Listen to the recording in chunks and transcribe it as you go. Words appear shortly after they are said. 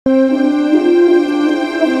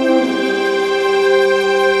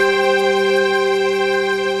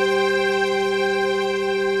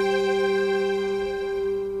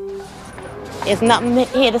It's nothing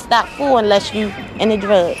here to stop for unless you into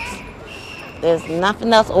drugs. There's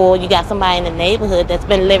nothing else, or you got somebody in the neighborhood that's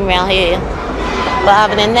been living around here. But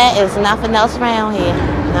other than that, there's nothing else around here.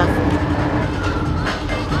 Nothing.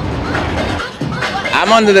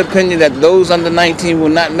 I'm under the opinion that those under 19 will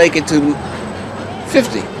not make it to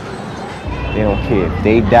 50. They don't care if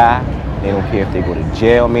they die. They don't care if they go to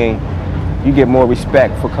jail. I mean, you get more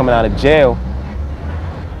respect for coming out of jail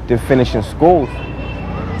than finishing school.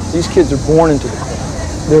 These kids are born into the corner.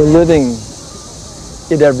 They're living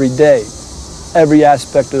it every day. Every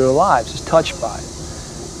aspect of their lives is touched by it.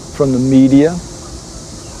 From the media,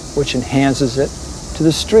 which enhances it, to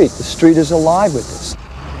the street. The street is alive with this.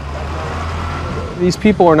 These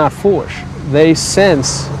people are not foolish. They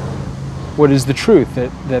sense what is the truth,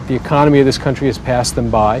 that the economy of this country has passed them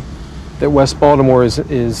by, that West Baltimore is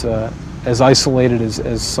as isolated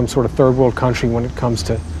as some sort of third world country when it comes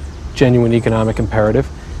to genuine economic imperative,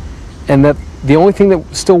 and that the only thing that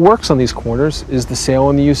still works on these corners is the sale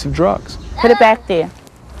and the use of drugs. Put it back there.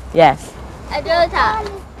 Yes.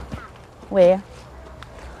 Where?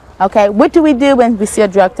 Okay, what do we do when we see a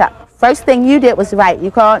drug top? First thing you did was right. You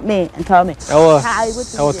called me and told me.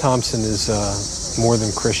 Ella Thompson is more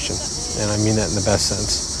than Christian, and I mean that in the best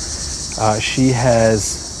sense. She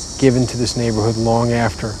has given to this neighborhood long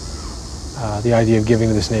after the idea of giving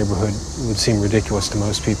to this neighborhood would seem ridiculous to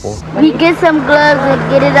most people. We get some gloves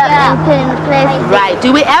and get it up and put it in place. Right.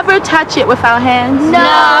 Do we ever touch it with our hands?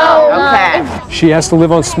 No. Okay. She has to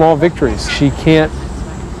live on small victories. She can't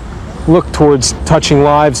look towards touching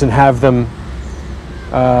lives and have them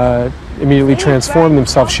immediately transform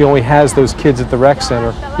themselves. She only has those kids at the rec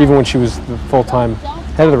center. Even when she was the full-time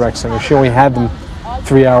head of the rec center, she only had them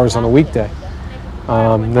 3 hours on a weekday.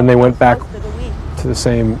 Then they went back to the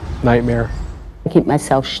same nightmare. I keep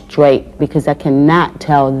myself straight because I cannot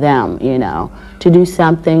tell them, you know, to do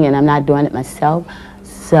something and I'm not doing it myself.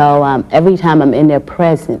 So every time I'm in their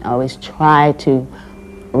presence, I always try to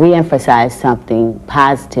re-emphasize something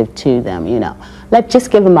positive to them, you know.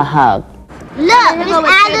 Just give them a hug. Look, it's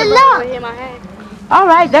added up. All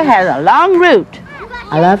right, that has a long route.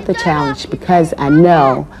 I love the challenge because I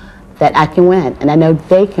know that I can win, and I know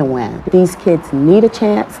they can win. These kids need a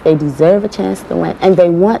chance, they deserve a chance to win, and they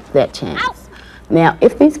want that chance. Now,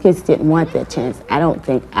 if these kids didn't want that chance, I don't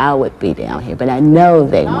think I would be down here, but I know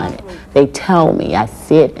they want it. They tell me, I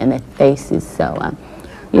see it in their faces, so,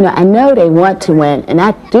 you know, I know they want to win, and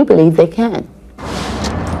I do believe they can.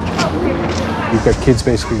 You've got kids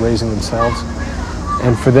basically raising themselves,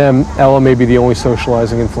 and for them, Ella may be the only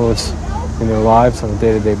socializing influence in their lives on a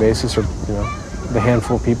day-to-day basis, or, you know, the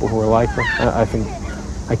handful of people who are like her.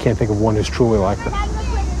 I can't think of one who's truly like her.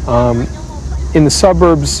 In the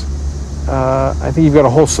suburbs, I think you've got a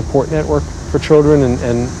whole support network for children,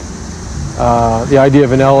 and the idea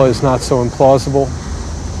of an Ella is not so implausible.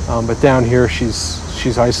 But down here,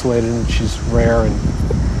 she's isolated and she's rare,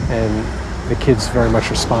 and the kids very much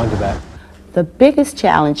respond to that. The biggest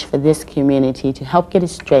challenge for this community to help get it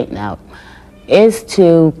straightened out is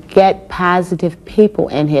to get positive people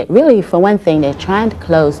in here. Really, for one thing, they're trying to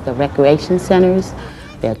close the recreation centers,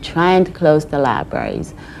 they're trying to close the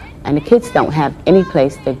libraries, and the kids don't have any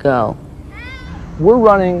place to go. We're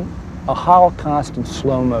running a Holocaust in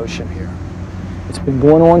slow motion here. It's been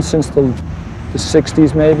going on since the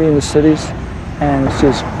 60s maybe in the cities, and it's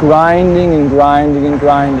just grinding and grinding and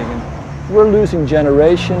grinding. And we're losing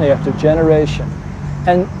generation after generation,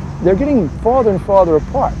 and they're getting farther and farther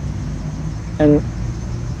apart. And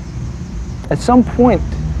at some point,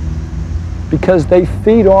 because they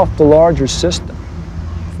feed off the larger system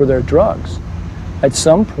for their drugs, at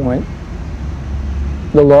some point,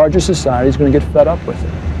 the larger society is going to get fed up with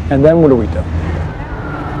it. And then what do we do?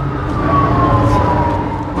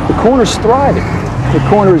 The corner's thriving. The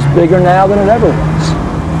corner is bigger now than it ever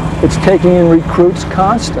was. It's taking in recruits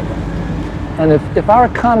constantly. And if our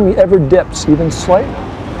economy ever dips even slightly,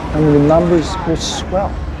 I mean, the numbers will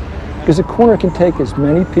swell. Because the corner can take as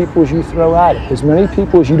many people as you throw at it. As many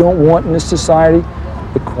people as you don't want in this society,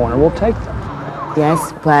 the corner will take them.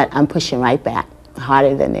 Yes, but I'm pushing right back,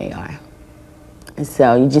 harder than they are. And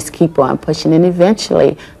so you just keep on pushing, and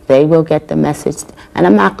eventually they will get the message. And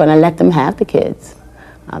I'm not going to let them have the kids.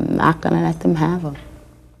 I'm not going to let them have them.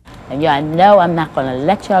 And y'all know I'm not going to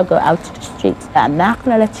let y'all go out to the streets. I'm not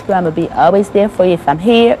going to let you go. I'm going to be always there for you if I'm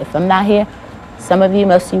here, if I'm not here. Some of you,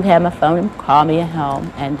 most of you have my phone and call me at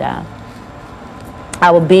home, and I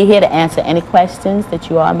will be here to answer any questions that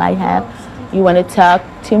you all might have. You want to talk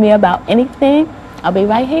to me about anything, I'll be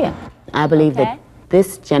right here. I believe that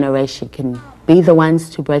this generation can be the ones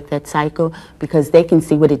to break that cycle because they can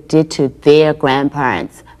see what it did to their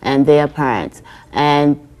grandparents and their parents,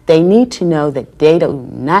 and they need to know that they do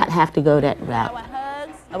not have to go that route.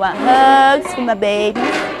 I want hugs for my babies.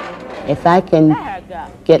 If I can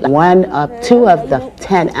get 1 or 2 of the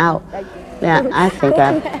 10 out, now I think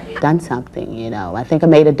I've done something, you know. I think I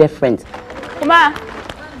made a difference. Come on,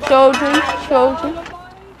 children, children.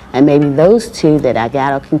 And maybe those 2 that I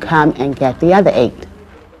got can come and get the other 8.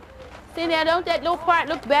 See now, don't that little part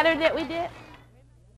look better that we did?